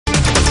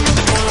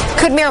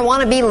Could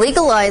marijuana be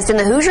legalized in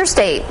the Hoosier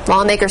State?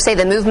 Lawmakers say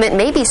the movement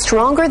may be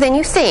stronger than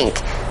you think.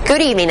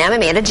 Good evening, I'm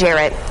Amanda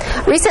Jarrett.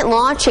 Recent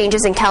law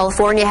changes in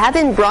California have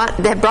brought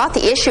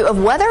the issue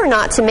of whether or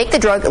not to make the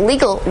drug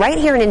legal right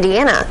here in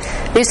Indiana.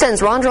 News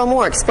 10's Rondrell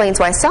Moore explains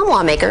why some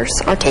lawmakers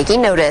are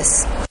taking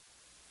notice.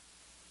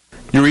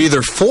 You're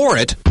either for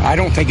it. I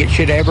don't think it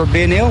should ever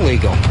been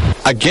illegal.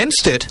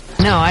 Against it.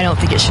 No, I don't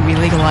think it should be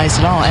legalized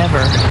at all,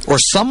 ever. Or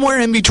somewhere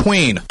in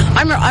between.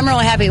 I'm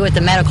really happy with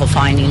the medical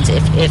findings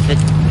if it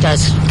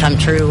does come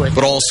true.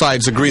 But all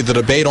sides agree the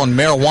debate on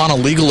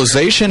marijuana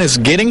legalization is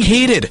getting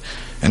heated.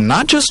 And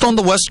not just on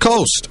the West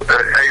Coast.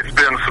 It's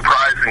been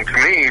surprising to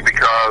me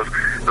because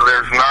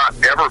there's not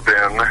ever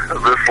been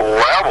this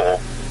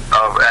level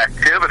of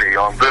activity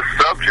on this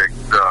subject,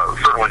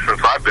 certainly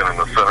since I've been in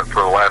the Senate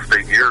for the last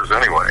 8 years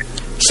anyway.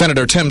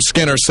 Senator Tim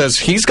Skinner says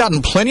he's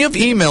gotten plenty of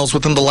emails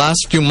within the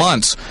last few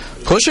months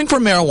pushing for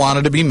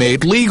marijuana to be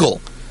made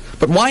legal.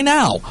 But why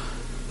now?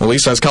 Well, he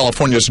says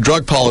California's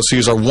drug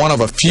policies are one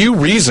of a few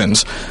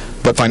reasons,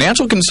 but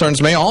financial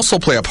concerns may also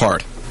play a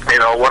part. You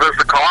know, what is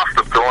the cost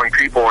of throwing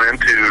people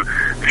into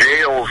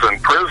jails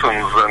and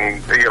prisons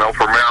and,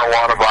 for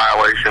marijuana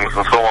violations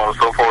and so on and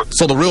so forth?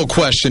 So the real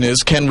question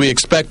is, can we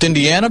expect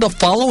Indiana to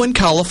follow in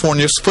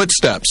California's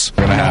footsteps?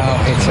 No,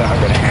 it's not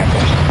going to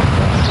happen.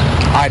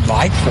 I'd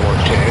like for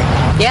it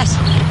to. Yes,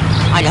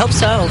 I'd hope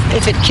so.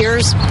 If it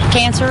cures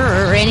cancer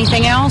or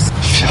anything else.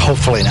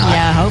 Hopefully not.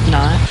 Yeah, I hope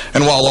not.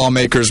 And while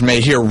lawmakers may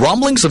hear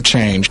rumblings of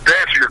change, To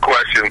answer your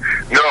question,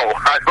 no,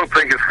 I don't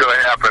think it's going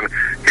to happen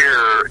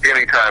here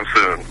anytime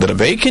soon. the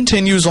debate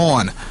continues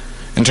on.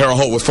 In Terre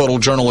Haute with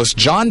photojournalist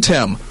John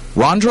Tim,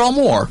 Rondrell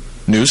Moore,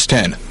 News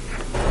 10.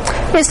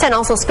 News 10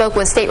 also spoke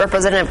with State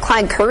Representative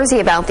Clyde Kersey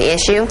about the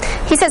issue.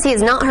 He says he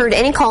has not heard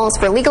any calls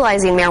for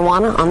legalizing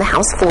marijuana on the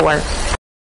House floor.